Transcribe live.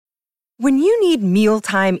When you need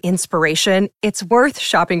mealtime inspiration, it's worth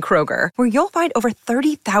shopping Kroger, where you'll find over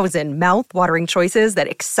 30,000 mouth-watering choices that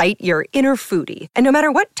excite your inner foodie. And no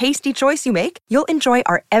matter what tasty choice you make, you'll enjoy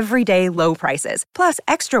our everyday low prices, plus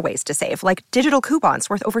extra ways to save, like digital coupons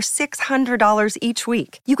worth over $600 each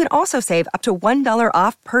week. You can also save up to $1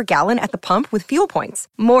 off per gallon at the pump with fuel points.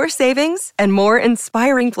 More savings and more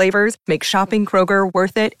inspiring flavors make shopping Kroger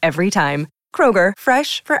worth it every time. Kroger,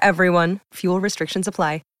 fresh for everyone. Fuel restrictions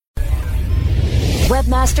apply.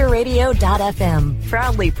 Webmasterradio.fm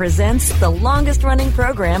proudly presents the longest-running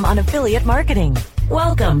program on affiliate marketing.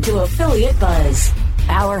 Welcome to Affiliate Buzz.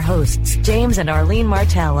 Our hosts, James and Arlene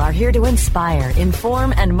Martell, are here to inspire,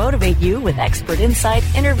 inform, and motivate you with expert insight,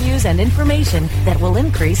 interviews, and information that will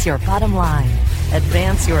increase your bottom line.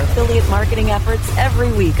 Advance your affiliate marketing efforts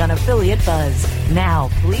every week on Affiliate Buzz. Now,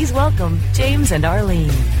 please welcome James and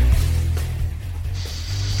Arlene.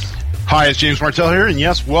 Hi, it's James Martell here, and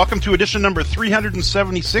yes, welcome to edition number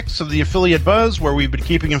 376 of the Affiliate Buzz, where we've been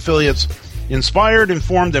keeping affiliates inspired,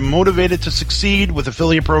 informed, and motivated to succeed with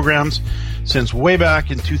affiliate programs since way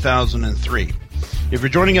back in 2003. If you're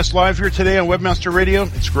joining us live here today on Webmaster Radio,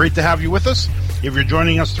 it's great to have you with us. If you're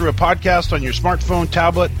joining us through a podcast on your smartphone,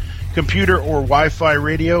 tablet, computer, or Wi-Fi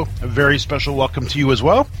radio, a very special welcome to you as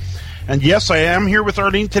well. And yes, I am here with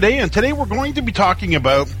Arlene today, and today we're going to be talking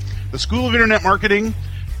about the School of Internet Marketing,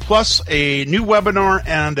 plus a new webinar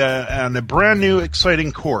and a brand new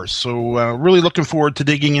exciting course. So really looking forward to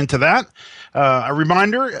digging into that. A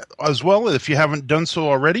reminder as well, if you haven't done so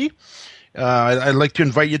already, I'd like to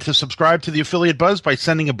invite you to subscribe to the Affiliate Buzz by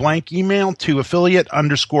sending a blank email to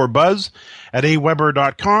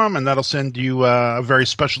affiliate_buzz@aweber.com, and that'll send you a very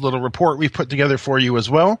special little report we've put together for you as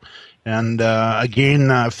well. And again,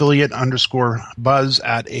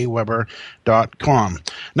 affiliate_buzz@aweber.com.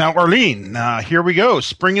 Now, Arlene, here we go.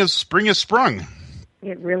 Spring is sprung.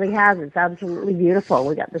 It really has. It's absolutely beautiful.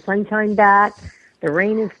 We got the sunshine back, the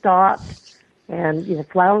rain has stopped, and the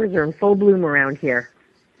flowers are in full bloom around here.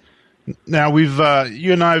 Now we've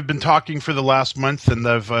you and I have been talking for the last month, and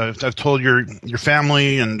I've told your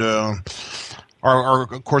family and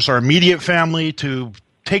our of course our immediate family to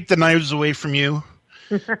take the knives away from you.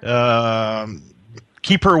 Keep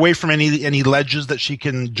her away from any ledges that she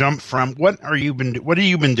can jump from. What have you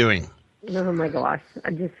been doing? Oh my gosh!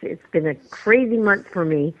 It's been a crazy month for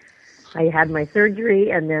me. I had my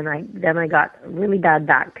surgery, and then I got really bad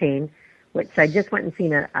back pain, which I just went and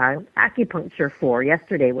seen an acupuncture for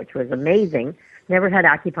yesterday, which was amazing. Never had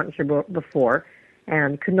acupuncture before,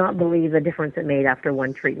 and could not believe the difference it made after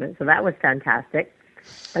one treatment. So that was fantastic.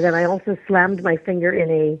 And then I also slammed my finger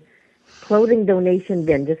in a clothing donation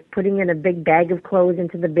bin, just putting in a big bag of clothes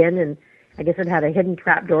into the bin, and I guess it had a hidden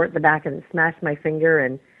trap door at the back, and it smashed my finger,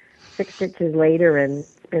 and 6 stitches later, and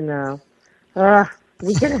it's been a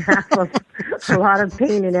week and a half of a lot of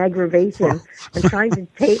pain and aggravation, and trying to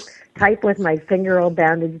type with my finger all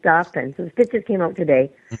bandaged up, and so the stitches came out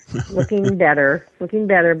today, looking better,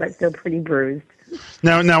 but still pretty bruised.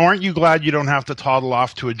 Now, aren't you glad you don't have to toddle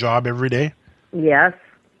off to a job every day? Yes.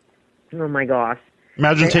 Oh my gosh.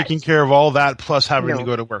 Imagine taking care of all that plus having to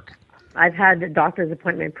go to work. I've had a doctor's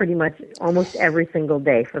appointment pretty much almost every single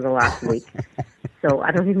day for the last week. So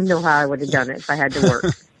I don't even know how I would have done it if I had to work.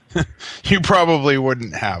 You probably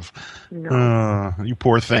wouldn't have. No. You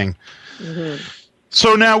poor thing. Mm-hmm.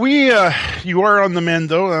 So now you are on the mend,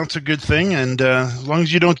 though. That's a good thing. And as long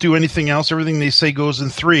as you don't do anything else, everything they say goes in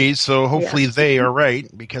threes. So hopefully they are right,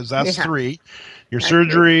 because that's three. Your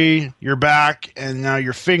surgery, your back, and now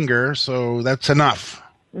your finger. So that's enough.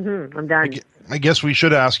 Mm-hmm. I'm done. I guess we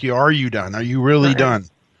should ask you, are you done? Are you really done?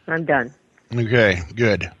 I'm done. Okay,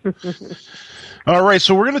 good. All right,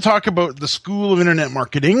 so we're going to talk about the School of Internet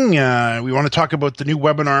Marketing. We want to talk about the new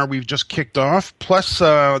webinar we've just kicked off, plus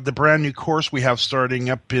the brand new course we have starting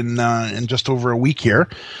up in just over a week here.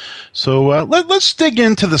 So let's dig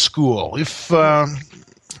into the school.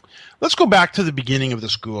 Let's go back to the beginning of the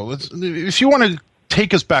school. If you want to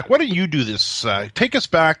take us back, why don't you do this? Take us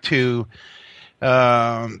back to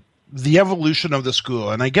the evolution of the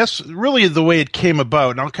school. And I guess really the way it came about,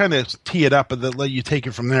 and I'll kind of tee it up and then let you take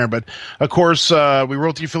it from there. But, of course, we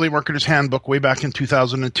wrote the Affiliate Marketer's Handbook way back in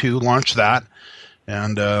 2002, launched that.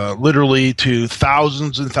 And literally to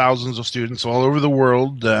thousands and thousands of students all over the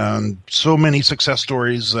world, so many success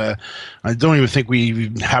stories. I don't even think we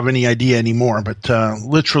have any idea anymore, but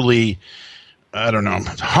literally, I don't know,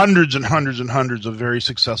 hundreds and hundreds and hundreds of very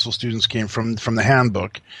successful students came from the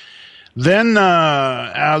handbook. Then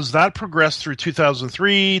as that progressed through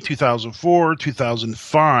 2003, 2004,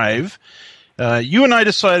 2005, you and I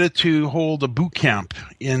decided to hold a boot camp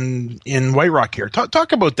in White Rock here.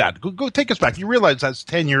 Talk about that. Go take us back. You realize that's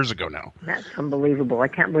 10 years ago now. That's unbelievable. I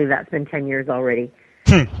can't believe that's been 10 years already.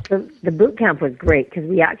 The boot camp was great because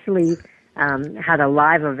we actually had a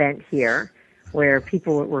live event here where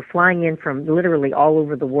people were flying in from literally all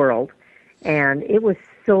over the world. And it was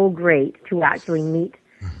so great to actually meet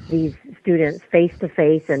these students face to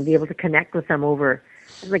face and be able to connect with them over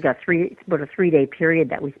like about a 3-day period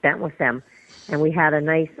that we spent with them. And we had a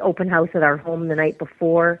nice open house at our home the night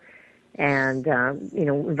before, and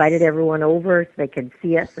invited everyone over so they could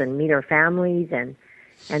see us and meet our families. And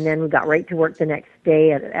then we got right to work the next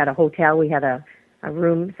day at a hotel. We had a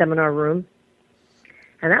seminar room,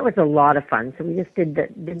 and that was a lot of fun. So we just did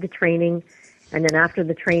the training, and then after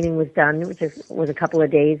the training was done, which was a couple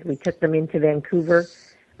of days, we took them into Vancouver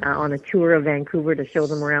on a tour of Vancouver to show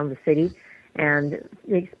them around the city. And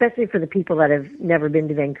especially for the people that have never been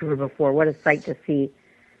to Vancouver before, what a sight to see.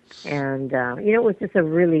 And, it was just a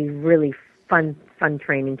really, really fun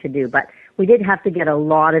training to do. But we did have to get a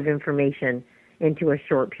lot of information into a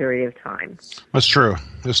short period of time. That's true.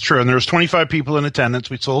 And there was 25 people in attendance.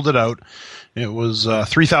 We sold it out. It was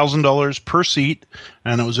 $3,000 per seat,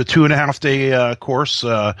 and it was a 2.5-day course.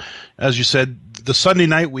 As you said, the Sunday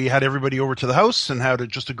night we had everybody over to the house and had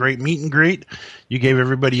just a great meet and greet. You gave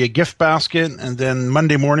everybody a gift basket, and then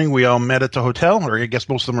Monday morning we all met at the hotel, or I guess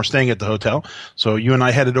most of them were staying at the hotel. So you and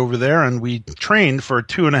I headed over there, and we trained for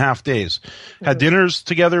 2.5 days. Had dinners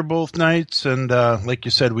together both nights, and like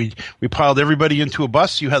you said, we piled everybody into a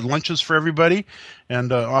bus. You had lunches for everybody.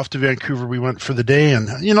 And off to Vancouver we went for the day. And,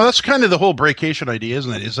 that's kind of the whole Braycation idea,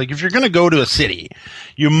 isn't it? It's like if you're going to go to a city,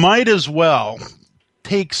 you might as well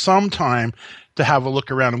take some time to have a look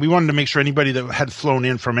around. And we wanted to make sure anybody that had flown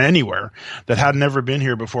in from anywhere that had never been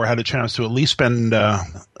here before had a chance to at least spend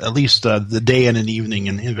the day and an evening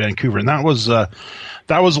in Vancouver. And that was a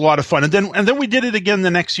lot of fun. And then we did it again the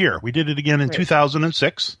next year. We did it again in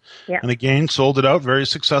 2006. Yeah. And again, sold it out. Very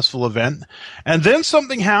successful event. And then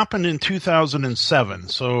something happened in 2007.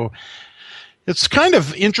 So it's kind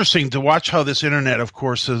of interesting to watch how this internet, of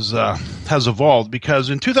course, has evolved,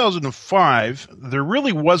 because in 2005, there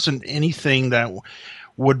really wasn't anything that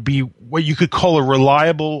would be what you could call a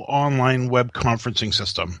reliable online web conferencing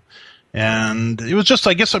system. And it was just,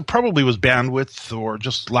 I guess it probably was bandwidth or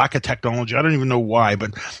just lack of technology. I don't even know why.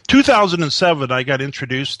 But 2007, I got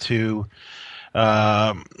introduced to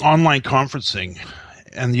online conferencing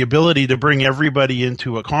and the ability to bring everybody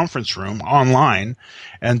into a conference room online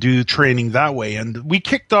and do training that way. And we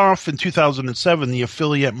kicked off in 2007 the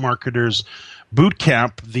Affiliate Marketers Boot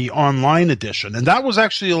Camp, the online edition. And that was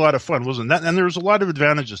actually a lot of fun, wasn't that? And there was a lot of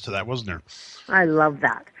advantages to that, wasn't there? I love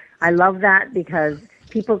that. I love that because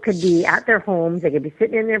people could be at their homes, they could be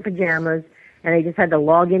sitting in their pajamas, and they just had to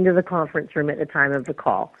log into the conference room at the time of the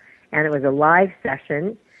call. And it was a live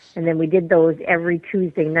session, and then we did those every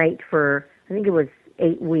Tuesday night for, I think it was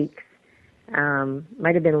 8 weeks,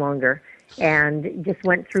 might have been longer, and just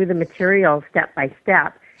went through the material step by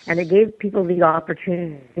step. And it gave people the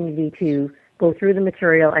opportunity to go through the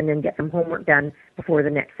material and then get some homework done before the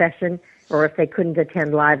next session. Or if they couldn't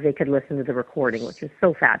attend live, they could listen to the recording, which was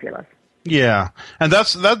so fabulous. Yeah, and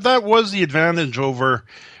that was the advantage over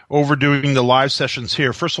doing the live sessions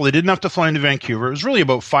here. First of all, they didn't have to fly into Vancouver. It was really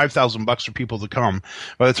about $5,000 for people to come.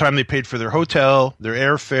 By the time they paid for their hotel, their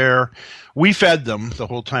airfare, we fed them the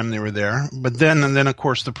whole time they were there. But then of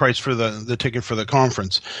course the price for the ticket for the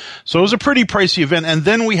conference. So it was a pretty pricey event. And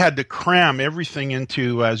then we had to cram everything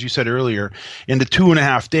into, as you said earlier, into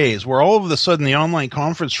 2.5 days, where all of a sudden the online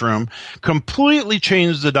conference room completely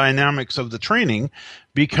changed the dynamics of the training,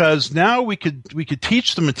 because now we could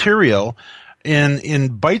teach the material in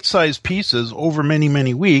bite-sized pieces over many,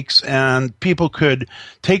 many weeks, and people could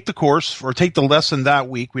take the course or take the lesson that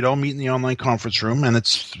week. We'd all meet in the online conference room, and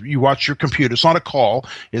you watch your computer. It's not a call.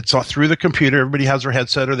 It's through the computer. Everybody has their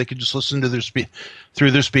headset, or they could just listen to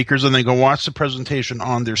through their speakers, and they go watch the presentation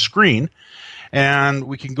on their screen. And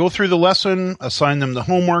we can go through the lesson, assign them the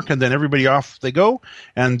homework, and then everybody off they go.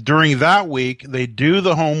 And during that week, they do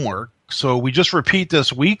the homework. So we just repeat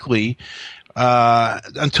this weekly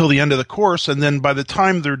until the end of the course, and then by the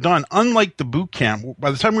time they're done, unlike the boot camp,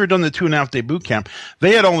 by the time we were done the 2.5-day boot camp,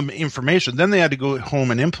 they had all the information. Then they had to go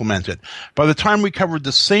home and implement it. By the time we covered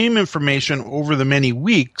the same information over the many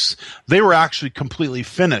weeks, they were actually completely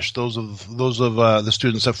finished. Those of the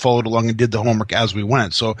students that followed along and did the homework as we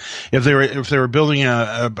went. So if they were building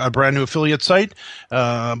a brand new affiliate site,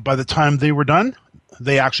 by the time they were done,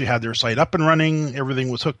 they actually had their site up and running. Everything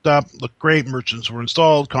was hooked up, looked great. Merchants were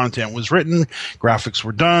installed, content was written, graphics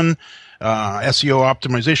were done, SEO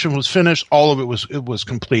optimization was finished. All of it was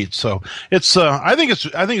complete. So it's I think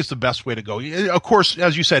it's the best way to go. Of course,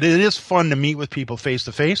 as you said, it is fun to meet with people face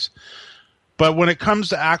to face. But when it comes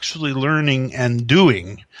to actually learning and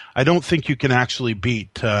doing, I don't think you can actually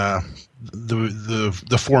beat the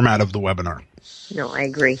format of the webinar. No, I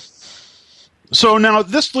agree. So now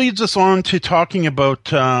this leads us on to talking about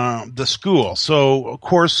the school. So, of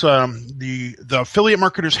course, the Affiliate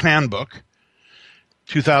Marketers Handbook,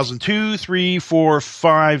 2002, 3, 4,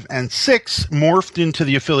 5, and 6 morphed into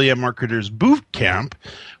the Affiliate Marketers Boot Camp,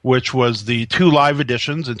 which was the 2 live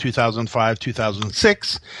editions in 2005,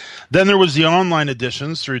 2006. Then there was the online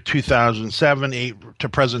editions through 2007, 8 to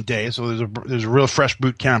present day. So there's a real fresh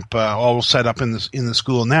boot camp all set up in the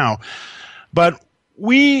school now. But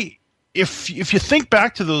if you think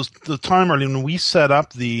back to the time, Arlene, when we set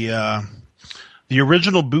up the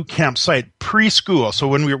original boot camp site pre-school, so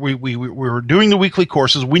when we were doing the weekly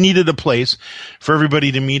courses, we needed a place for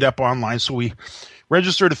everybody to meet up online. So we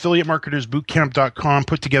registered affiliatemarketersbootcamp.com,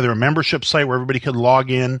 put together a membership site where everybody could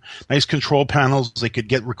log in, nice control panels. They could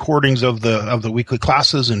get recordings of the weekly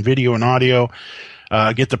classes in video and audio,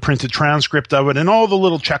 get the printed transcript of it, and all the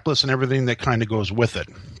little checklists and everything that kind of goes with it.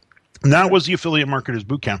 And that was the Affiliate Marketers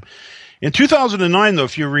Bootcamp. In 2009, though,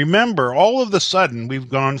 if you remember, all of a sudden, we've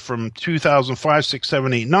gone from 2005, 6,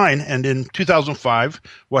 7, 8, 9, and in 2005,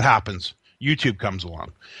 what happens? YouTube comes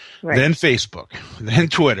along. Right. Then Facebook, then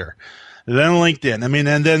Twitter, then LinkedIn.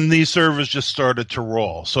 And then these servers just started to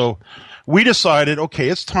roll. So we decided, okay,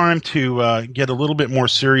 it's time to get a little bit more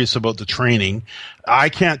serious about the training. I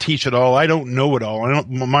can't teach it all. I don't know it all.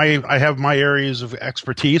 I have my areas of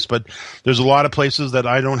expertise, but there's a lot of places that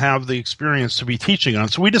I don't have the experience to be teaching on.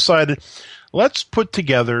 So we decided, let's put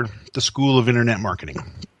together the School of Internet Marketing.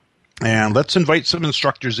 And let's invite some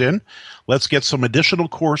instructors in. Let's get some additional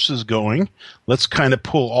courses going. Let's kind of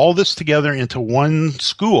pull all this together into one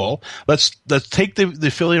school. Let's take the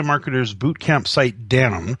Affiliate Marketers Bootcamp site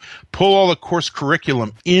down, pull all the course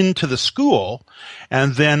curriculum into the school,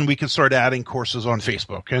 and then we can start adding courses on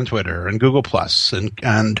Facebook and Twitter and Google Plus and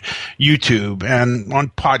YouTube and on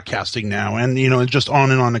podcasting now, and just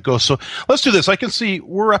on and on it goes. So let's do this. I can see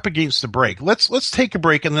we're up against the break. Let's take a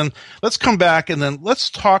break, and then let's come back, and then let's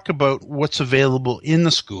talk about what's available in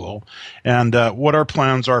the school and what our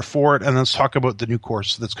plans are for it, and let's talk about the new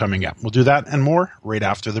course that's coming up. We'll do that and more right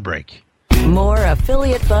after the break. More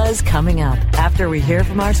Affiliate Buzz coming up after we hear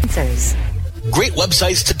from our sponsors. Great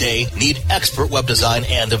websites today need expert web design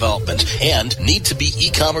and development and need to be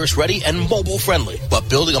e-commerce ready and mobile friendly. But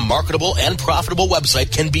building a marketable and profitable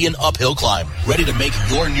website can be an uphill climb. Ready to make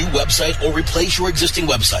your new website or replace your existing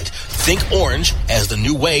website? Think Orange as the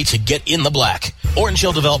new way to get in the black. Orange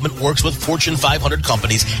Hill Development works with Fortune 500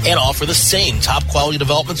 companies and offer the same top quality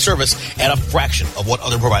development service at a fraction of what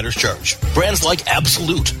other providers charge. Brands like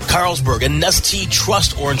Absolute, Carlsberg, and Nestea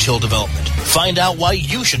trust Orange Hill Development. Find out why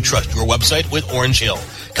you should trust your website with Orange Hill.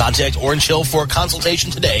 Contact Orange Hill for a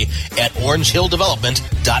consultation today at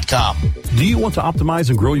orangehilldevelopment.com. Do you want to optimize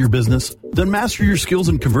and grow your business? Then master your skills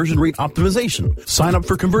in conversion rate optimization. Sign up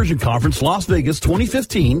for Conversion Conference Las Vegas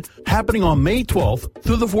 2015, happening on May 12th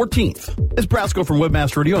through the 14th. It's Brasco from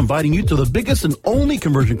Webmaster Radio inviting you to the biggest and only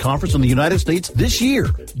conversion conference in the United States this year.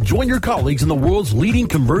 Join your colleagues and the world's leading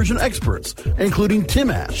conversion experts, including Tim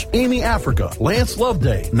Ash, Amy Africa, Lance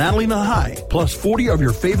Loveday, Natalie Nahai, plus 40 of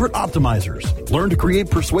your favorite optimizers. Learn to create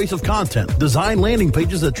persuasive content, design landing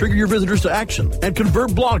pages that trigger your visitors to action, and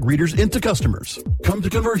convert blog readers into customers. Come to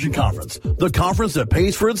Conversion Conference, the conference that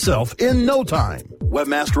pays for itself in no time.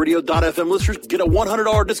 WebmasterRadio.fm listeners get a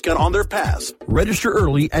 $100 discount on their pass. Register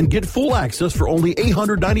early and get full access for only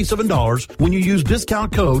 $897 when you use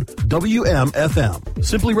discount code WMFM.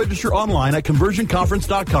 Simply register online at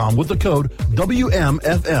conversionconference.com with the code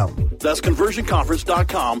WMFM. That's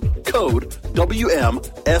conversionconference.com, code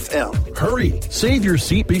WMFM. Hurry, save your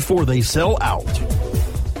seat before they sell out.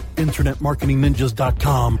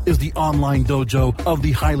 InternetMarketingNinjas.com is the online dojo of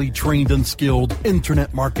the highly trained and skilled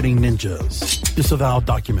Internet Marketing Ninjas. Disavow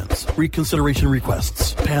documents, reconsideration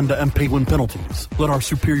requests, Panda and Penguin penalties. Let our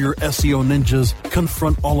superior SEO ninjas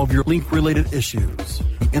confront all of your link-related issues.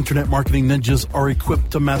 The Internet Marketing Ninjas are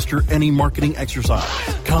equipped to master any marketing exercise,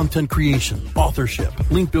 content creation, authorship,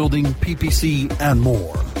 link building, PPC, and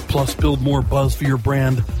more. Plus, build more buzz for your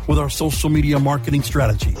brand with our social media marketing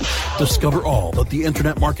strategy. Discover all that the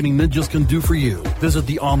Internet Marketing Ninjas can do for you. Visit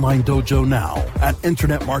the online dojo now at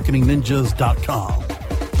InternetMarketingNinjas.com.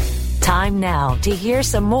 Time now to hear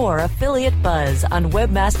some more Affiliate Buzz on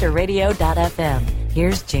WebmasterRadio.fm.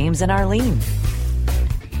 Here's James and Arlene.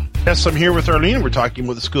 Yes, I'm here with Arlene. We're talking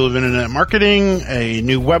with the School of Internet Marketing, a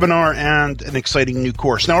new webinar, and an exciting new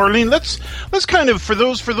course. Now, Arlene, let's kind of, for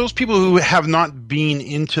those people who have not been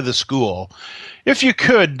into the school, if you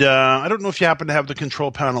could, I don't know if you happen to have the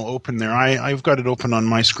control panel open there. I've got it open on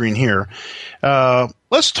my screen here.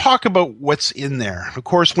 Let's talk about what's in there. Of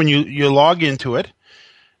course, when you log into it,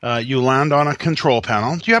 you land on a control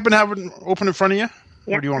panel. Do you happen to have it open in front of you?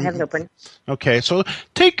 Yeah, I have it open. Okay, so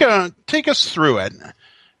take us through it.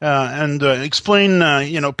 And explain,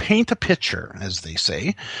 paint a picture, as they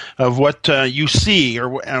say, of what you see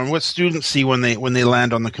and what students see when they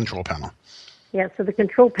land on the control panel. Yeah, so the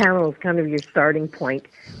control panel is kind of your starting point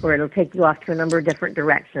where it'll take you off to a number of different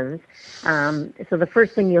directions. So the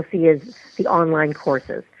first thing you'll see is the online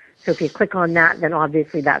courses. So if you click on that, then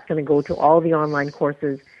obviously that's going to go to all the online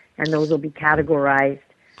courses, and those will be categorized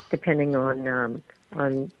depending on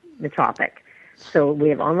the topic. So we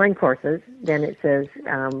have online courses. Then it says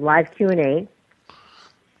live Q&A.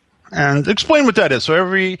 And explain what that is. So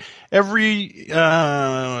every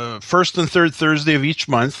first and third Thursday of each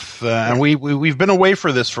month, and we've been away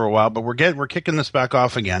for this for a while, but we're kicking this back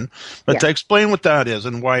off again. But to explain what that is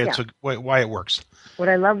and why why it works. What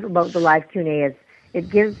I love about the live Q&A is it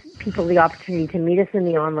gives people the opportunity to meet us in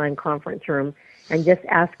the online conference room and just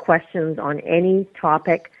ask questions on any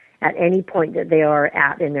topic at any point that they are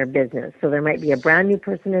at in their business. So there might be a brand new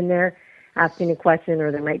person in there asking a question,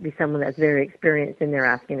 or there might be someone that's very experienced in there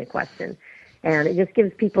asking a question. And it just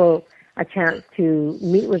gives people a chance to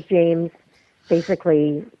meet with James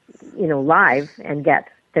basically, live and get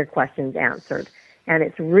their questions answered. And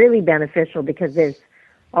it's really beneficial because there's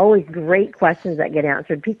always great questions that get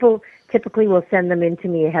answered. People typically will send them in to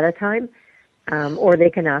me ahead of time, or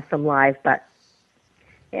they can ask them live,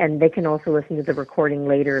 and they can also listen to the recording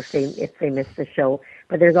later if they miss the show.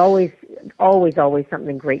 But there's always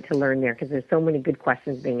something great to learn there because there's so many good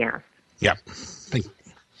questions being asked. Yeah.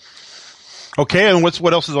 Okay, and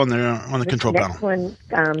what else is on the control panel? Next one,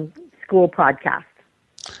 school podcast.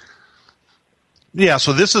 Yeah,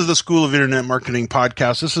 so this is the School of Internet Marketing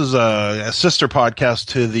podcast. This is a sister podcast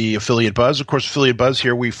to the Affiliate Buzz. Of course, Affiliate Buzz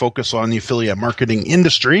here, we focus on the affiliate marketing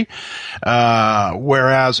industry.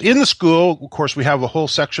 Whereas in the school, of course, we have a whole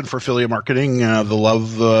section for affiliate marketing, the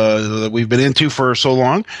love that we've been into for so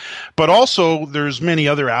long. But also, there's many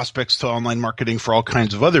other aspects to online marketing for all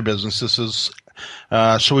kinds of other businesses.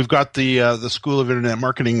 So we've got the School of Internet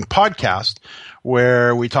Marketing podcast,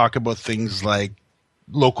 where we talk about things like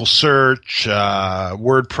local search,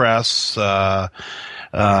 WordPress.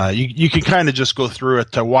 You can kind of just go through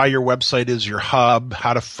it to why your website is your hub,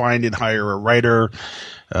 how to find and hire a writer,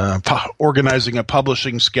 organizing a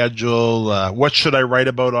publishing schedule, what should I write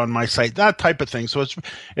about on my site, that type of thing. So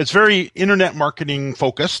it's very internet marketing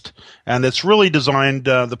focused, and it's really designed,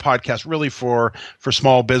 the podcast, really for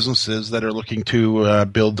small businesses that are looking to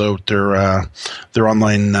build out their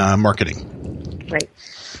online marketing. Right.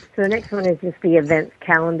 So the next one is just the events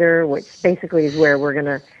calendar, which basically is where we're going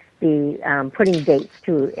to be putting dates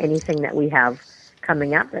to anything that we have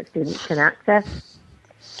coming up that students can access.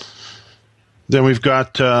 Then we've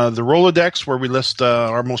got the Rolodex, where we list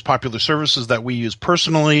our most popular services that we use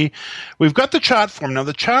personally. We've got the chat form. Now,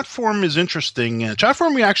 the chat form is interesting. Chat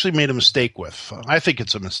form we actually made a mistake with. I think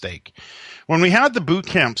it's a mistake. When we had the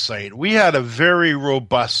bootcamp site, we had a very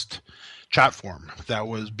robust chat form that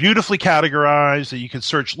was beautifully categorized, that you could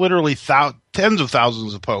search literally tens of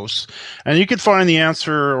thousands of posts, and you could find the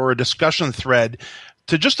answer or a discussion thread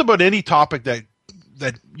to just about any topic that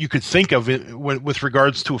you could think of with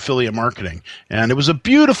regards to affiliate marketing. And it was a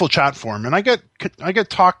beautiful chat form, and I got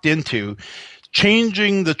talked into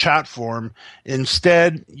changing the chat form,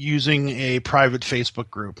 instead using a private Facebook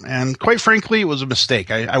group. And quite frankly, it was a mistake.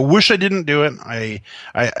 I wish I didn't do it.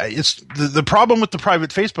 It's the problem with the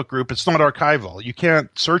private Facebook group. It's not archival. You can't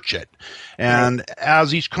search it. And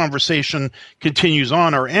as each conversation continues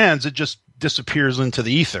on or ends, it just disappears into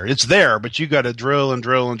the ether. It's there, but you got to drill and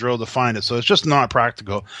drill and drill to find it. So it's just not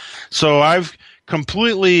practical. So I've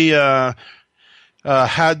completely had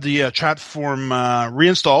the chat form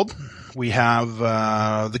reinstalled. We have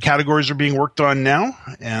the categories are being worked on now,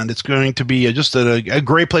 and it's going to be just a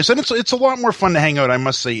great place. And it's a lot more fun to hang out, I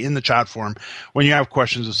must say, in the chat forum when you have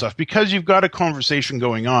questions and stuff, because you've got a conversation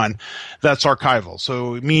going on that's archival.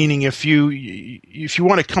 So meaning if you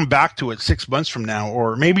want to come back to it 6 months from now,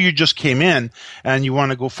 or maybe you just came in and you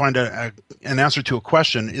want to go find an answer to a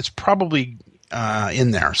question, it's probably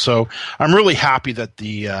in there. So I'm really happy that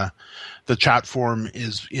the chat forum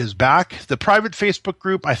is back. The private Facebook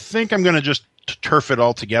group, I think I'm going to just turf it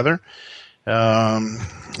all together,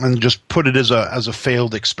 and just put it as a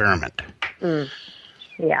failed experiment.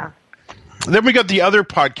 Yeah. Then we got the other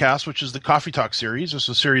podcast, which is the Coffee Talk series. It's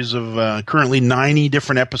a series of currently 90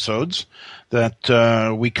 different episodes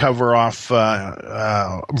that we cover off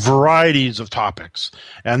varieties of topics.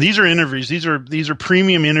 And these are interviews. These are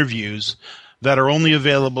premium interviews that are only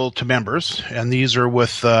available to members, and these are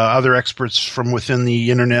with other experts from within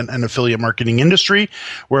the internet and affiliate marketing industry,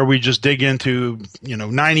 where we just dig into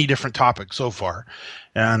 90 different topics so far.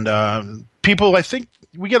 And people, I think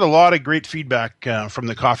we get a lot of great feedback from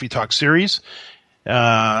the Coffee Talk series. So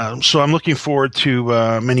I'm looking forward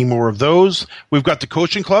to many more of those. We've got the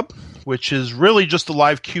Coaching Club, which is really just the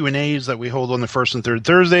live Q&As that we hold on the first and third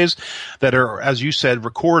Thursdays that are, as you said,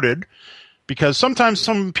 recorded, because sometimes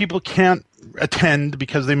some people can't attend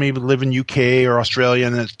because they maybe live in UK or Australia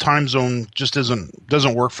and the time zone just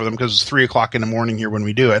doesn't work for them because it's 3:00 in the morning here when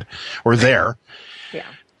we do it, or there.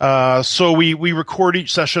 Yeah. So we record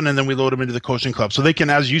each session and then we load them into the Coaching Club. So they can,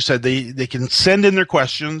 as you said, they can send in their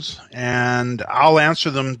questions and I'll answer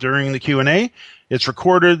them during the Q&A. It's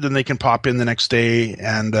recorded, then they can pop in the next day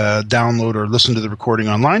and download or listen to the recording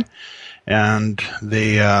online. And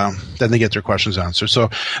then they get their questions answered.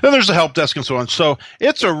 So then there's the help desk and so on. So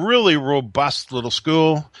it's a really robust little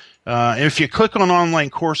school. If you click on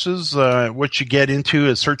online courses, what you get into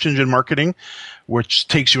is search engine marketing, which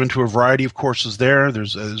takes you into a variety of courses there.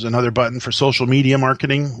 There's another button for social media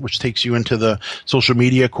marketing, which takes you into the social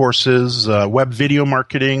media courses, web video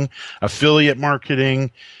marketing, affiliate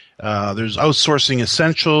marketing. There's Outsourcing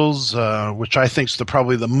Essentials, which I think is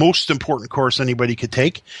probably the most important course anybody could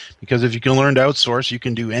take, because if you can learn to outsource, you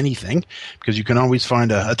can do anything, because you can always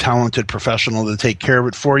find a talented professional to take care of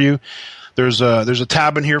it for you. There's a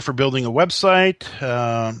tab in here for building a website,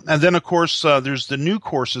 and then of course there's the new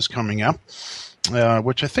courses coming up,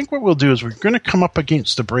 which I think what we'll do is we're going to come up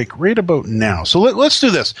against the break right about now. So let's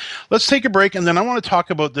do this. Let's take a break, and then I want to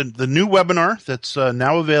talk about the new webinar that's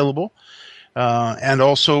now available. And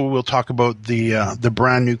also we'll talk about the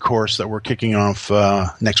brand new course that we're kicking off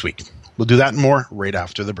next week. We'll do that and more right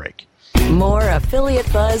after the break. More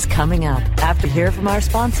Affiliate Buzz coming up after we hear from our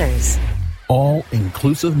sponsors.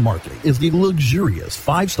 All-Inclusive Marketing is the luxurious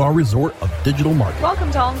 5-star resort of digital marketing.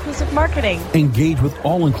 Welcome to All-Inclusive Marketing. Engage with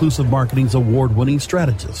All-Inclusive Marketing's award-winning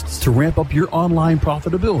strategists to ramp up your online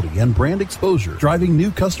profitability and brand exposure, driving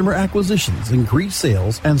new customer acquisitions, increased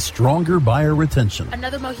sales, and stronger buyer retention.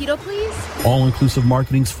 Another mojito, please? All-Inclusive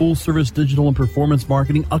Marketing's full-service digital and performance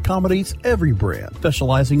marketing accommodates every brand,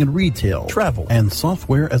 specializing in retail, travel, and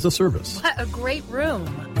software as a service. What a great room.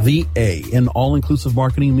 The A in All-Inclusive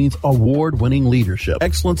Marketing means award-winning leadership,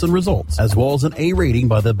 excellence, and results, as well as an A rating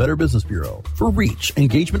by the Better Business Bureau. For reach,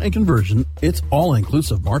 engagement, and conversion, it's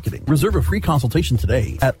All-Inclusive Marketing. Reserve a free consultation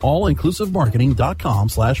today at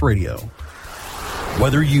allinclusivemarketing.com/radio.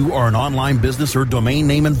 Whether you are an online business or domain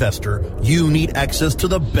name investor, you need access to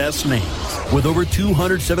the best names. With over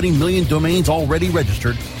 270 million domains already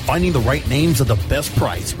registered, finding the right names at the best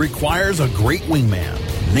price requires a great wingman.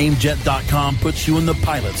 Namejet.com puts you in the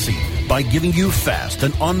pilot seat by giving you fast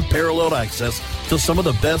and unparalleled access to some of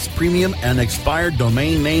the best premium and expired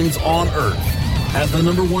domain names on earth. As the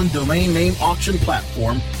 #1 domain name auction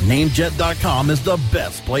platform, Namejet.com is the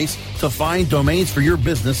best place to find domains for your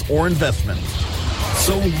business or investment.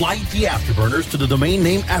 So light the afterburners to the domain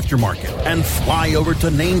name aftermarket and fly over to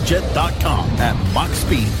Namejet.com at Mach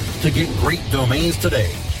speed to get great domains today.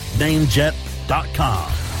 Namejet.com.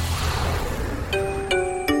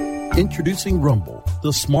 Introducing Rumble,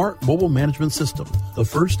 the smart mobile management system, the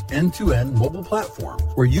first end-to-end mobile platform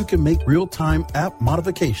where you can make real-time app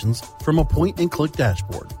modifications from a point-and-click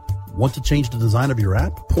dashboard. Want to change the design of your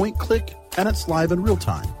app? Point-click, and it's live in real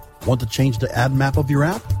time. Want to change the ad map of your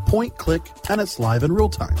app? Point-click, and it's live in real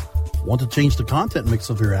time. Want to change the content mix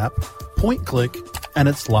of your app? Point-click, and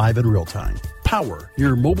it's live in real time. Power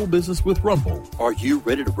your mobile business with Rumble. Are you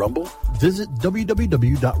ready to rumble? Visit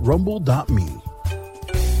www.rumble.me.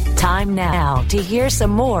 Time now to hear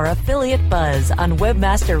some more Affiliate Buzz on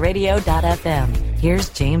webmasterradio.fm. Here's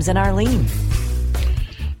James and Arlene.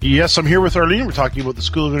 Yes, I'm here with Arlene. We're talking about the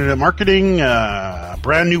School of Internet Marketing, a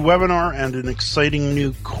brand new webinar, and an exciting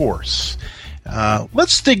new course.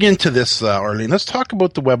 Let's dig into this, Arlene. Let's talk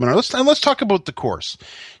about the webinar. Let's talk about the course.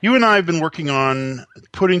 You and I have been working on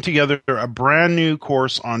putting together a brand new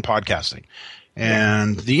course on podcasting.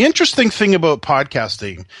 And the interesting thing about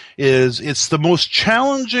podcasting is it's the most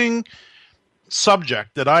challenging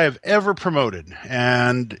subject that I have ever promoted.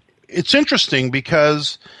 And it's interesting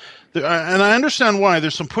because, and I understand why,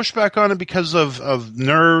 there's some pushback on it because of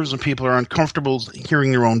nerves, and people are uncomfortable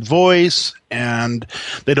hearing their own voice, and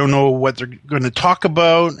they don't know what they're going to talk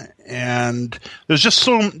about. And there's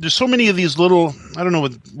so many of these little, I don't know,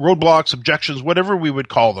 roadblocks, objections, whatever we would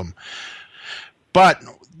call them. But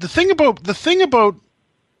the thing about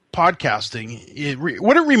podcasting,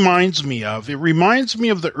 what it reminds me of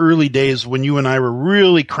the early days when you and I were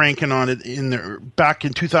really cranking on it back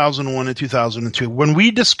in 2001 and 2002 when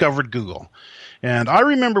we discovered Google. And I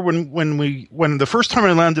remember when the first time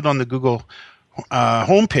I landed on the Google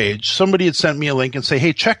homepage, somebody had sent me a link and say,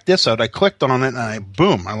 "Hey, check this out." I clicked on it and I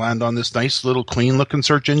land on this nice little clean looking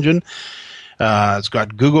search engine. It's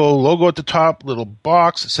got Google logo at the top, little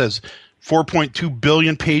box. It says 4.2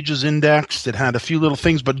 billion pages indexed. It had a few little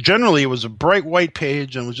things, but generally it was a bright white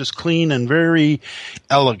page and was just clean and very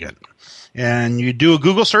elegant. And you do a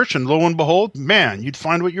Google search, and lo and behold, man, you'd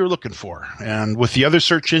find what you're looking for. And with the other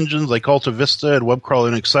search engines like Alta Vista and WebCrawler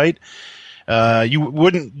and Excite,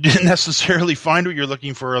 you didn't necessarily find what you're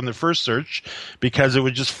looking for on the first search because it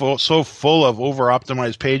was just so full of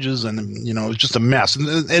over-optimized pages, and it was just a mess. And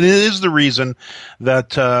it is the reason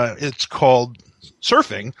that it's called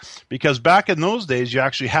surfing, because back in those days you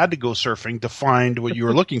actually had to go surfing to find what you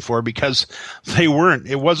were looking for because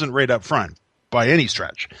it wasn't right up front by any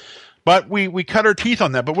stretch. But we cut our teeth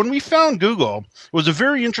on that. But when we found Google, it was a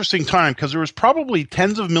very interesting time because there was probably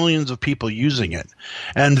tens of millions of people using it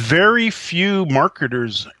and very few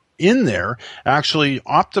marketers in there actually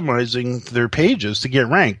optimizing their pages to get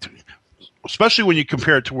ranked, especially when you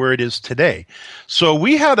compare it to where it is today. So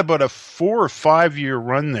we had about a 4 or 5 year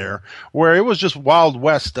run there where it was just Wild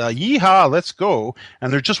West, yeehaw, let's go.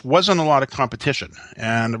 And there just wasn't a lot of competition.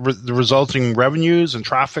 And the resulting revenues and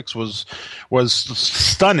traffics was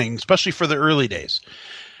stunning, especially for the early days.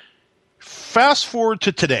 Fast forward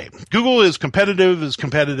to today. Google is competitive as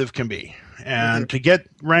competitive can be. And to get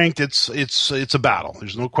ranked, it's a battle.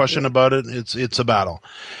 There's no question about it. It's a battle.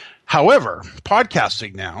 However,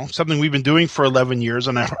 podcasting now, something we've been doing for 11 years,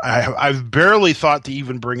 and I've barely thought to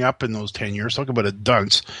even bring up in those 10 years, talk about a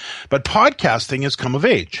dunce, but podcasting has come of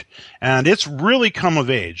age. And it's really come of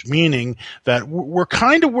age, meaning that we're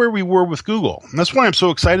kind of where we were with Google. And that's why I'm so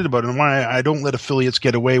excited about it and why I don't let affiliates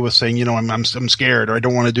get away with saying, I'm scared, or I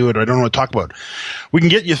don't want to do it, or I don't know what to talk about. We can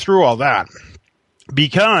get you through all that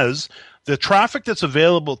because the traffic that's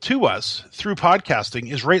available to us through podcasting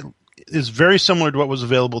is very similar to what was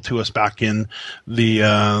available to us back in the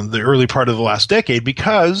early part of the last decade,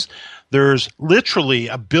 because there's literally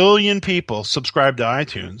 1 billion people subscribed to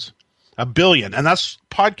iTunes. 1 billion, and that's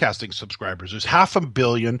podcasting subscribers. There's 500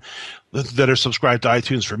 million that are subscribed to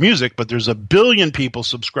iTunes for music, but there's 1 billion people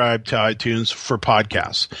subscribed to iTunes for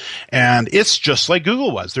podcasts. And it's just like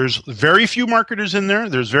Google was. There's very few marketers in there.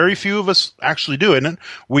 There's very few of us actually doing it.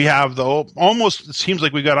 We have almost, it seems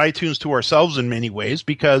like we got iTunes to ourselves in many ways,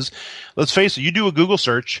 because let's face it, you do a Google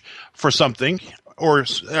search for something, or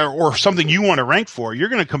something you want to rank for, you're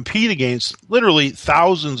going to compete against literally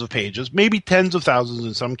thousands of pages, maybe tens of thousands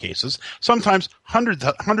in some cases, sometimes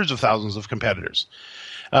hundreds of thousands of competitors.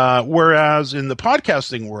 Whereas in the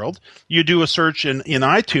podcasting world, you do a search in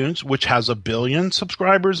iTunes, which has 1 billion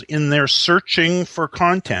subscribers in there searching for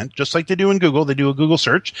content, just like they do in Google. They do a Google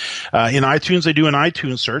search. In iTunes, they do an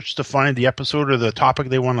iTunes search to find the episode or the topic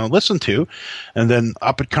they want to listen to. And then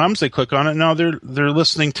up it comes, they click on it. Now they're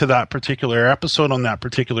listening to that particular episode on that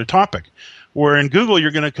particular topic. Where in Google,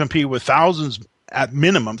 you're going to compete with at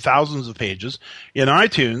minimum, thousands of pages. In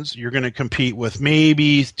iTunes, you're going to compete with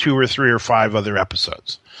maybe 2 or 3 or 5 other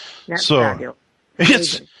episodes. That's so fabulous.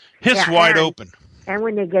 it's wide open. And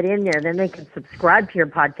when they get in there, then they can subscribe to your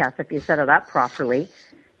podcast if you set it up properly,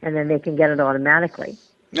 and then they can get it automatically.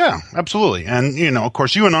 Yeah, absolutely. And, of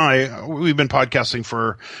course, you and I, we've been podcasting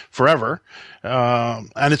for forever,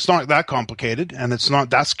 and it's not that complicated, and it's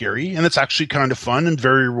not that scary, and it's actually kind of fun and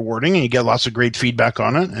very rewarding, and you get lots of great feedback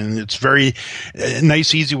on it, and it's very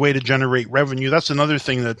nice, easy way to generate revenue. That's another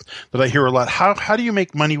thing that I hear a lot. How do you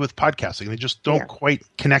make money with podcasting? They just don't quite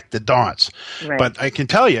connect the dots. Right. But I can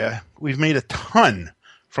tell you, we've made a ton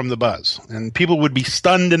from the buzz. And people would be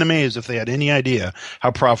stunned and amazed if they had any idea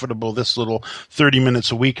how profitable this little 30 minutes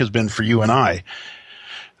a week has been for you and I.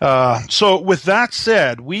 So with that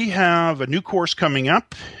said, we have a new course coming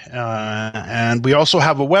up, and we also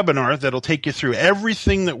have a webinar that'll take you through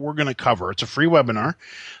everything that we're going to cover. It's a free webinar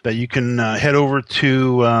that you can head over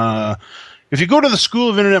to if you go to the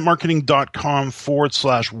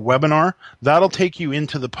schoolofinternetmarketing.com/webinar, that'll take you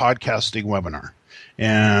into the podcasting webinar.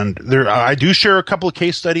 And I do share a couple of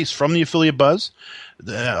case studies from the Affiliate Buzz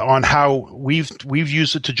on how we've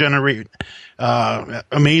used it to generate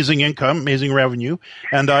amazing income, amazing revenue.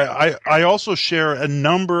 And I also share a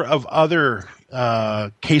number of other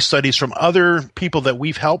case studies from other people that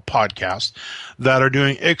we've helped podcast that are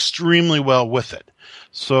doing extremely well with it.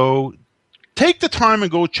 So take the time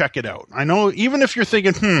and go check it out. I know even if you're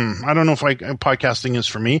thinking, I don't know if podcasting is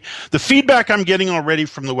for me, the feedback I'm getting already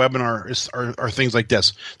from the webinar are things like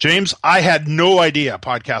this. James, I had no idea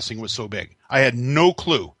podcasting was so big. I had no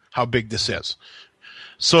clue how big this is.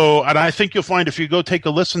 So, and I think you'll find if you go take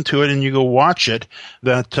a listen to it and you go watch it,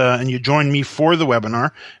 that and you join me for the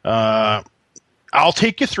webinar, I'll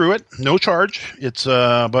take you through it, no charge. It's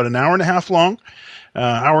about an hour and a half long,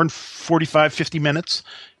 hour and 45, 50 minutes.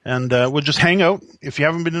 And we'll just hang out. If you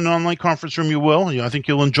haven't been in an online conference room, you will. I think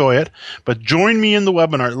you'll enjoy it. But join me in the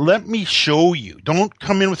webinar. Let me show you. Don't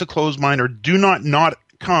come in with a closed mind, or do not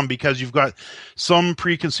come because you've got some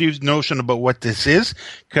preconceived notion about what this is.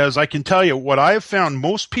 Because I can tell you what I have found,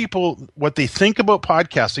 most people, what they think about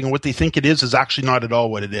podcasting and what they think it is actually not at all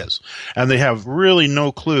what it is. And they have really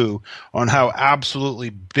no clue on how absolutely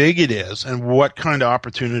big it is and what kind of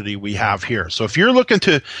opportunity we have here. So if you're looking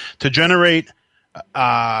to generate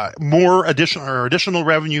more additional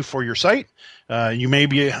revenue for your site, you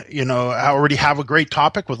maybe already have a great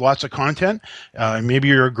topic with lots of content. Maybe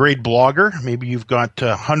you're a great blogger. Maybe you've got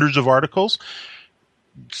hundreds of articles.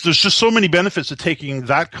 There's just so many benefits to taking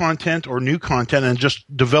that content or new content and just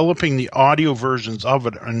developing the audio versions of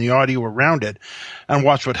it and the audio around it, and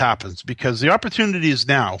watch what happens. Because the opportunity is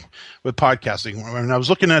now with podcasting. I was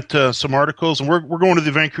looking at some articles, and we're going to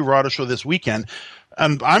the Vancouver Auto Show this weekend.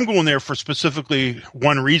 And I'm going there for specifically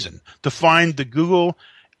one reason, to find the Google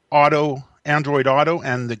Auto, Android Auto,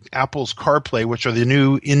 and the Apple's CarPlay, which are the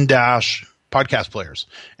new in-dash podcast players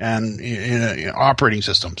and operating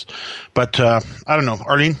systems. But I don't know.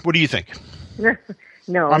 Arlene, what do you think? No,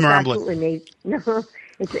 I'm it's rambling. absolutely amazing. No,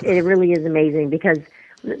 it really is amazing, because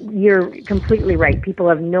you're completely right. People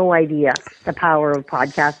have no idea the power of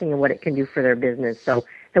podcasting and what it can do for their business. So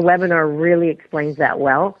the webinar really explains that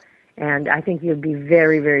well. And I think you'd be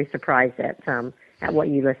very, very surprised at what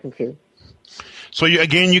you listen to. So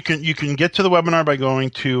you can get to the webinar by going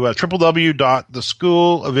to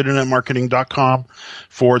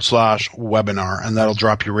www.theschoolofinternetmarketing.com/webinar, and that'll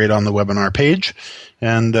drop you right on the webinar page.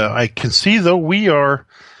 And I can see, though, we are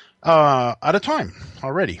out of time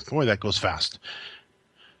already. Boy, that goes fast.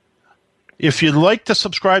 If you'd like to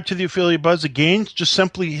subscribe to the Affiliate Buzz, again, just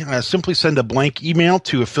simply send a blank email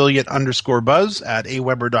to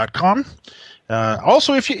affiliate_buzz@aweber.com.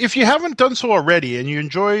 Also, if you haven't done so already and you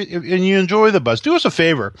enjoy the buzz, do us a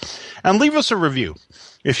favor and leave us a review,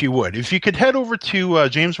 if you would. If you could head over to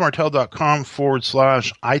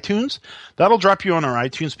jamesmartell.com/iTunes, that'll drop you on our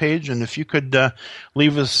iTunes page. And if you could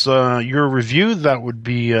leave us your review, that would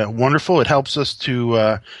be wonderful. It helps us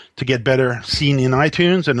to get better seen in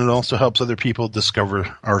iTunes, and it also helps other people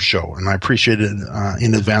discover our show. And I appreciate it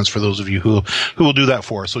in advance for those of you who will do that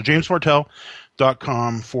for us. So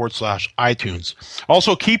jamesmartell.com/iTunes.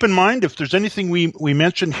 Also, keep in mind, if there's anything we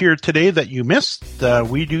mentioned here today that you missed,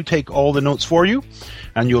 we do take all the notes for you,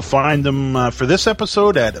 and you'll find them for this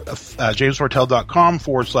episode at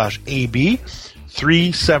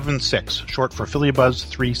jamesmartell.com/AB376, short for Affiliate Buzz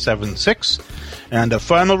 376. And a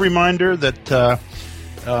final reminder that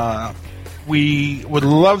we would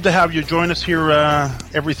love to have you join us here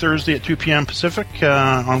every Thursday at 2 p.m. Pacific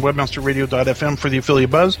on webmasterradio.fm for the Affiliate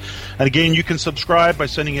Buzz. And again, you can subscribe by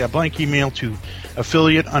sending a blank email to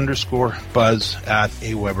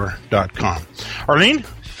affiliate_buzz@aweber.com. Arlene,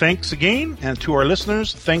 thanks again. And to our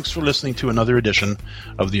listeners, thanks for listening to another edition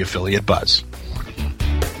of the Affiliate Buzz.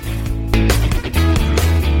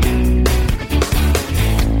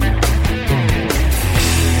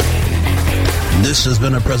 This has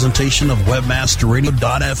been a presentation of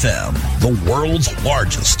WebmasterRadio.fm, the world's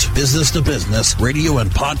largest business-to-business radio and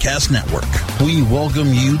podcast network. We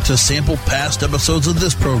welcome you to sample past episodes of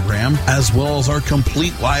this program, as well as our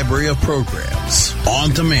complete library of programs, on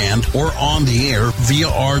demand or on the air via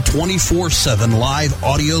our 24/7 live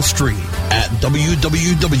audio stream at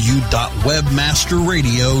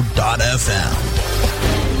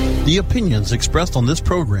www.webmasterradio.fm. The opinions expressed on this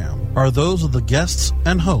program are those of the guests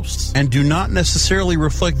and hosts and do not necessarily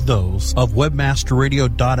reflect those of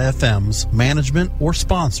WebmasterRadio.fm's management or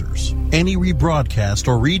sponsors. Any rebroadcast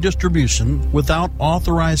or redistribution without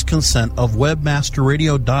authorized consent of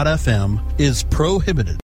WebmasterRadio.fm is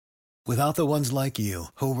prohibited. Without the ones like you,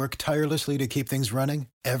 who work tirelessly to keep things running,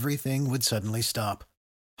 everything would suddenly stop.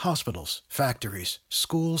 Hospitals, factories,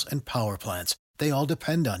 schools, and power plants, they all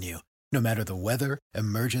depend on you. No matter the weather,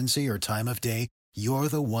 emergency, or time of day, you're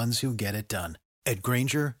the ones who get it done. At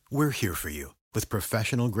Grainger, we're here for you with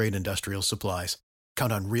professional-grade industrial supplies.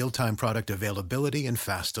 Count on real-time product availability and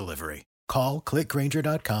fast delivery. Call, click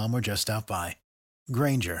Grainger.com, or just stop by.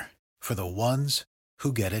 Grainger, for the ones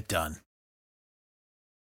who get it done.